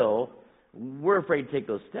God's will, we're afraid to take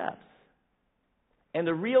those steps. And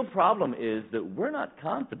the real problem is that we're not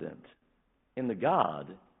confident in the God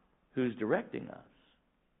who's directing us.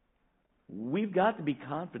 We've got to be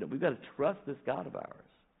confident. We've got to trust this God of ours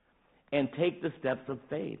and take the steps of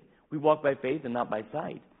faith. We walk by faith and not by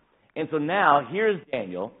sight. And so now, here's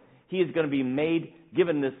Daniel. He is going to be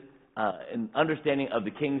given this an understanding of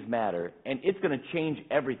the king's matter, and it's going to change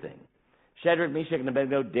everything. Shadrach, Meshach, and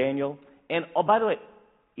Abednego, Daniel, and oh, by the way,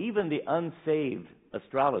 even the unsaved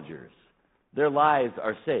astrologers, their lives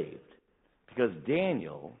are saved because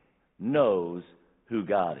Daniel knows who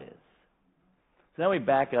God is. So now we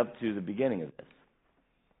back up to the beginning of this.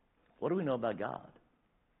 What do we know about God?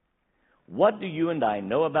 What do you and I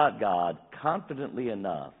know about God confidently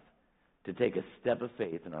enough to take a step of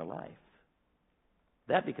faith in our life?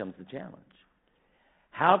 That becomes the challenge.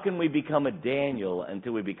 How can we become a Daniel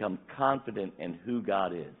until we become confident in who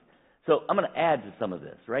God is? So I'm going to add to some of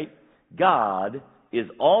this, right? God is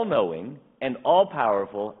all-knowing and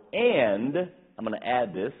all-powerful, and I'm going to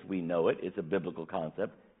add this. We know it. It's a biblical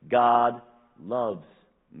concept. God loves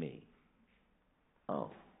me. Oh.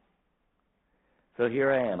 So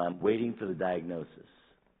here I am. I'm waiting for the diagnosis.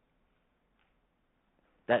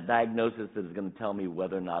 That diagnosis that is going to tell me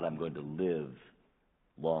whether or not I'm going to live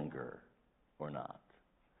longer or not.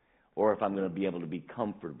 Or if I'm going to be able to be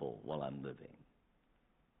comfortable while I'm living.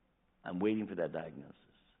 I'm waiting for that diagnosis.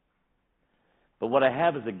 But what I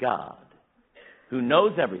have is a God who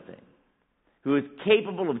knows everything, who is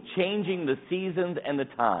capable of changing the seasons and the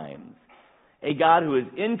times, a God who is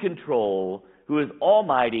in control, who is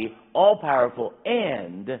almighty, all-powerful,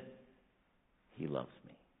 and he loves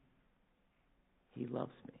me. He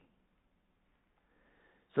loves me.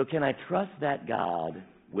 So can I trust that God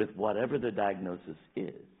with whatever the diagnosis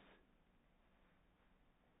is?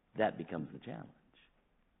 That becomes the challenge.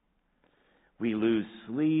 We lose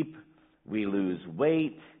sleep, we lose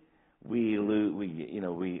weight, we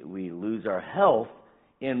lose our health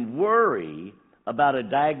in worry about a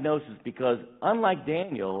diagnosis because, unlike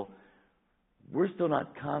Daniel, we're still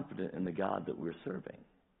not confident in the God that we're serving.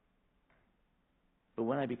 But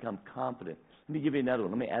when I become confident, let me give you another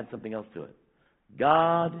one. Let me add something else to it.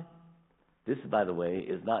 God, this, by the way,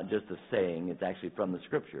 is not just a saying. It's actually from the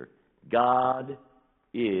Scripture. God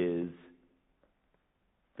is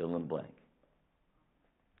fill in the blank.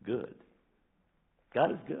 Good.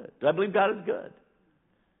 God is good. Do I believe God is good?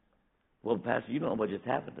 Well, Pastor, you don't know what just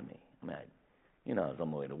happened to me. I was on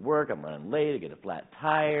my way to work. I'm running late. I get a flat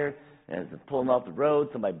tire. And as I'm pulling off the road,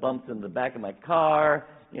 somebody bumps into the back of my car.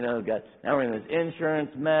 Now we're in this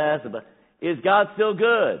insurance mess. But is God still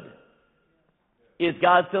good? Is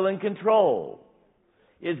God still in control?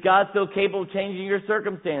 Is God still capable of changing your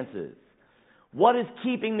circumstances? What is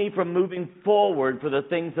keeping me from moving forward for the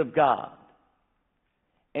things of God?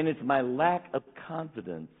 And it's my lack of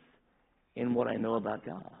confidence in what I know about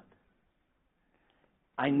God.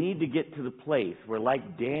 I need to get to the place where,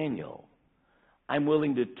 like Daniel, I'm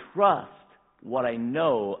willing to trust what I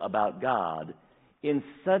know about God in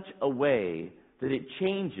such a way that it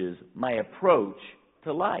changes my approach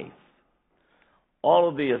to life. All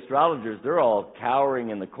of the astrologers, they're all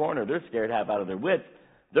cowering in the corner. They're scared half out of their wits.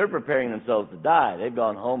 They're preparing themselves to die. They've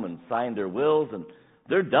gone home and signed their wills, and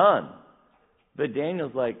they're done. But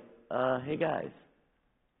Daniel's like, hey guys,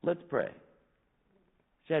 let's pray.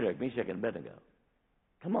 Shadrach, Meshach, and Abednego,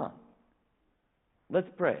 come on. Let's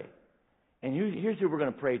pray. And here's who we're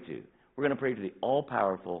going to pray to. We're going to pray to the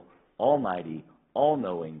all-powerful, almighty,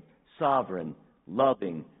 all-knowing, sovereign,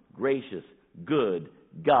 loving, gracious, good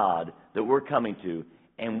God that we're coming to.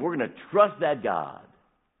 And we're going to trust that God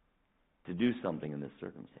to do something in this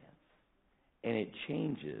circumstance. And it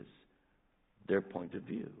changes their point of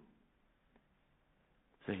view.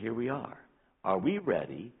 So here we are. Are we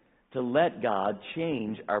ready to let God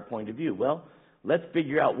change our point of view? Well, let's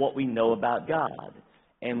figure out what we know about God.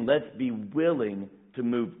 And let's be willing to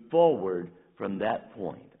move forward from that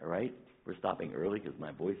point. All right? We're stopping early because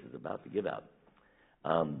my voice is about to give out.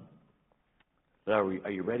 But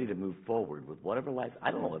are you ready to move forward with whatever life?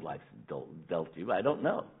 I don't know what life's dealt you. I don't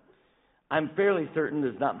know. I'm fairly certain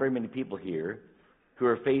there's not very many people here who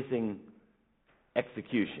are facing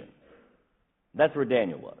execution. That's where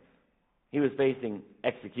Daniel was. He was facing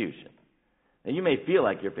execution. Now, you may feel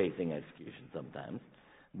like you're facing execution sometimes,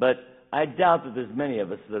 but I doubt that there's many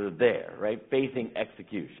of us that are there, right, facing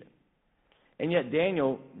execution. And yet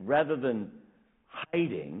Daniel, rather than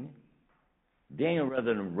hiding, Daniel,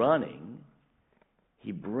 rather than running,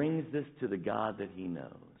 he brings this to the God that he knows.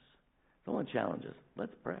 So I want to challenge us.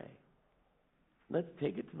 Let's pray. Let's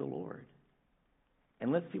take it to the Lord.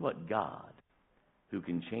 And let's see what God, who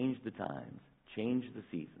can change the times, change the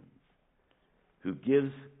seasons, who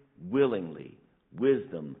gives willingly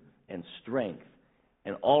wisdom and strength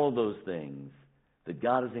and all of those things that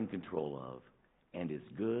God is in control of and is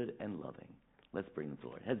good and loving. Let's bring them to the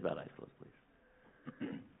Lord. Heads bowed, eyes closed, please.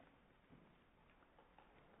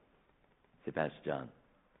 Say, Pastor John,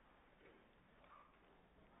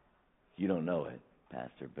 you don't know it,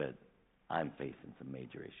 Pastor, but I'm facing some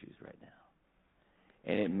major issues right now.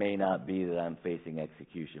 And it may not be that I'm facing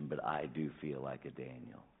execution, but I do feel like a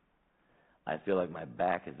Daniel. I feel like my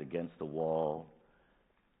back is against the wall,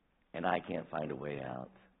 and I can't find a way out.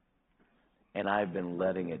 And I've been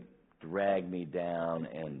letting it drag me down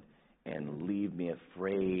and leave me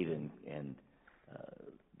afraid and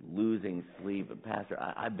losing sleep. But Pastor,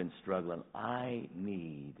 I've been struggling. I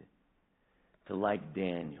need to, like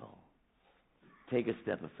Daniel, take a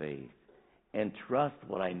step of faith and trust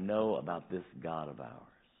what I know about this God of ours.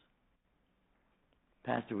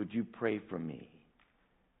 Pastor, would you pray for me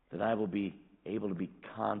that I will be able to be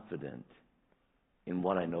confident in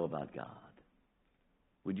what I know about God?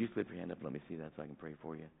 Would you slip your hand up and let me see that so I can pray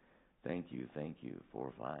for you? Thank you, 4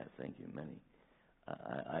 or 5, thank you, many.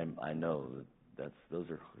 I know that those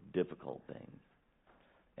are difficult things.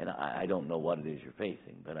 And I don't know what it is you're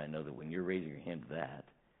facing, but I know that when you're raising your hand to that,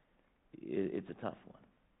 it's a tough one.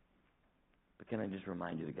 But can I just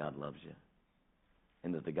remind you that God loves you?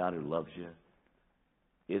 And that the God who loves you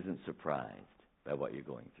isn't surprised by what you're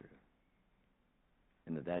going through.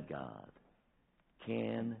 And that God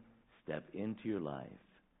can step into your life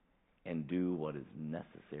and do what is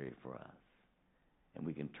necessary for us. And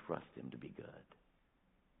we can trust him to be good.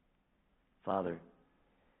 Father,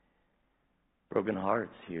 broken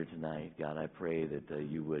hearts here tonight, God, I pray that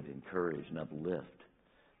you would encourage and uplift.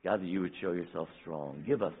 God, that you would show yourself strong.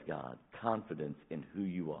 Give us, God, confidence in who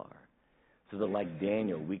you are. So that like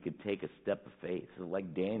Daniel, we could take a step of faith. So that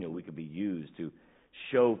like Daniel, we could be used to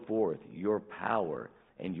show forth your power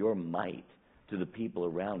and your might to the people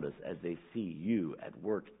around us as they see you at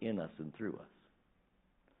work in us and through us.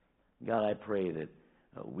 God, I pray that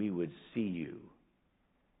we would see you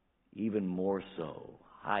even more so,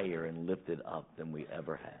 higher and lifted up than we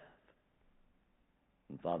ever have.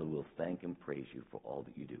 And Father, we'll thank and praise you for all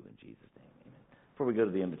that you do in Jesus' name. Amen. Before we go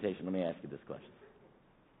to the invitation, let me ask you this question.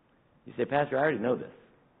 You say, Pastor, I already know this.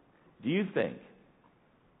 Do you think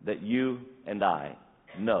that you and I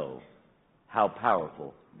know how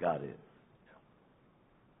powerful God is?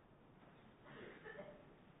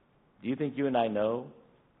 Do you think you and I know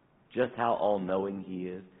just how all-knowing he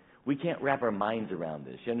is? We can't wrap our minds around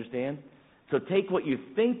this. You understand? So take what you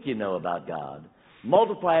think you know about God,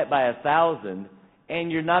 multiply it by 1,000,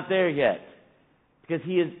 and you're not there yet. Because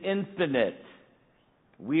he is infinite.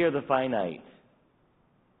 We are the finite.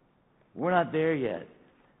 We're not there yet.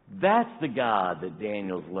 That's the God that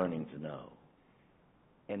Daniel's learning to know.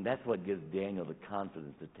 And that's what gives Daniel the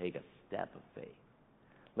confidence to take a step of faith.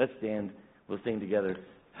 Let's stand. We'll sing together.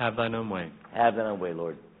 Have thine own way. Have thine own way,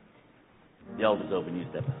 Lord. The altar's open. You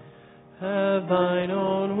step out. Have thine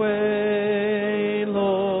own way,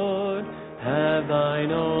 Lord. Have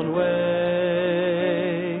thine own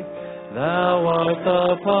way. Thou art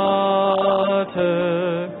the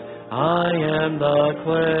potter. I am the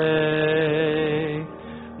clay.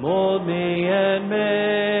 Mold me and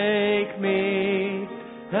make me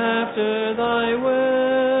after thy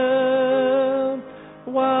will,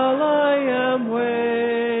 while I am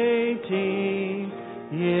waiting,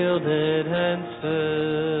 yielded and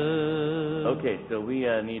still. Okay, so we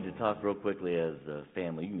need to talk real quickly as a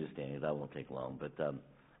family. You can just stand. That won't take long. But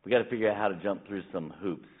we got to figure out how to jump through some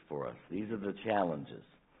hoops for us. These are the challenges.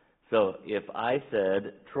 So if I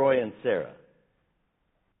said Troy and Sarah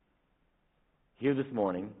here this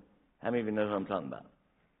morning, how many of you know who I'm talking about?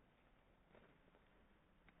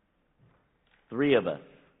 3 of us,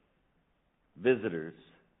 visitors,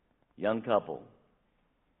 young couple,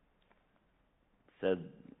 said,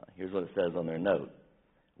 here's what it says on their note.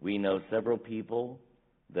 We know several people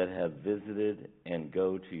that have visited and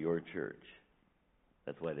go to your church.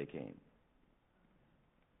 That's why they came.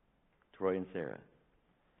 Troy and Sarah.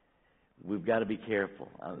 We've got to be careful.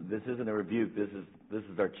 This isn't a rebuke. This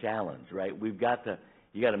is our challenge, right? You got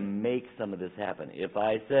to make some of this happen. If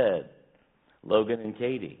I said Logan and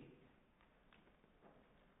Katie,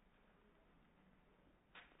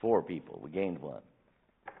 4 people, we gained 1.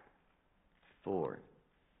 4.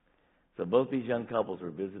 So both these young couples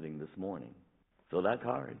were visiting this morning. Filled out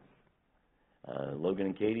cards. Logan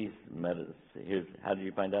and Katie met us. How did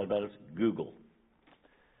you find out about us? Google.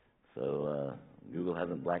 So Google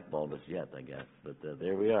hasn't blackballed us yet, I guess. But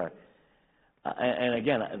there we are. And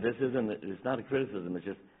again, it's not a criticism. It's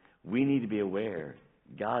just we need to be aware.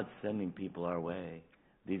 God's sending people our way.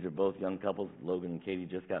 These are both young couples. Logan and Katie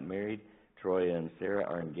just got married. Troy and Sarah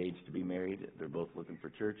are engaged to be married. They're both looking for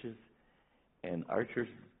churches. And our church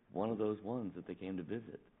is one of those ones that they came to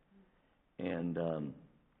visit. And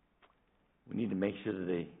we need to make sure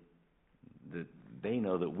that they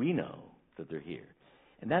know that we know that they're here.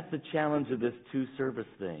 And that's the challenge of this 2-service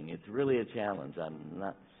thing. It's really a challenge. I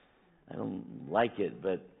don't like it,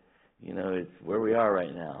 but it's where we are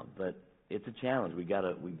right now. But it's a challenge. We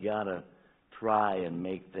gotta try and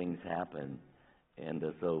make things happen. And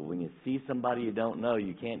so when you see somebody you don't know,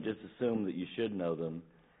 you can't just assume that you should know them.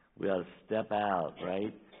 We ought to step out,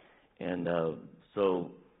 right? And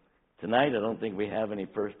so tonight, I don't think we have any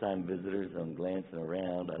first-time visitors. I'm glancing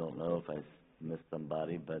around. I don't know if I missed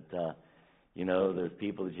somebody, but there's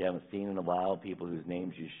people that you haven't seen in a while, people whose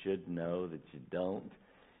names you should know that you don't,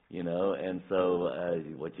 and so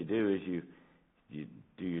what you do is you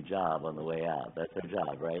do your job on the way out. That's our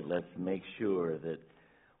job, right? Let's make sure that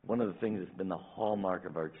one of the things that's been the hallmark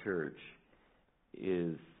of our church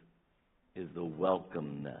is the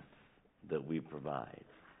welcomeness that we provide.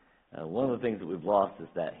 One of the things that we've lost is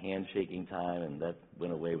that handshaking time, and that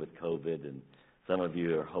went away with COVID, and some of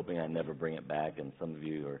you are hoping I never bring it back, and some of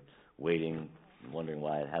you are waiting, wondering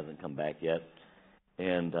why it hasn't come back yet.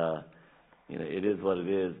 And, it is what it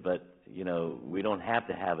is, but, we don't have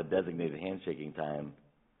to have a designated handshaking time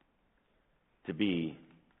to be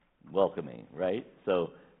welcoming, right?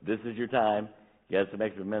 So this is your time. You have some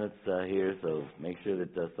extra minutes here, so make sure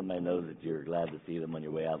that somebody knows that you're glad to see them on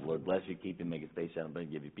your way out. The Lord bless you, keep you, make his face shine,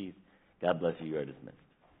 and give you peace. God bless you. You are dismissed.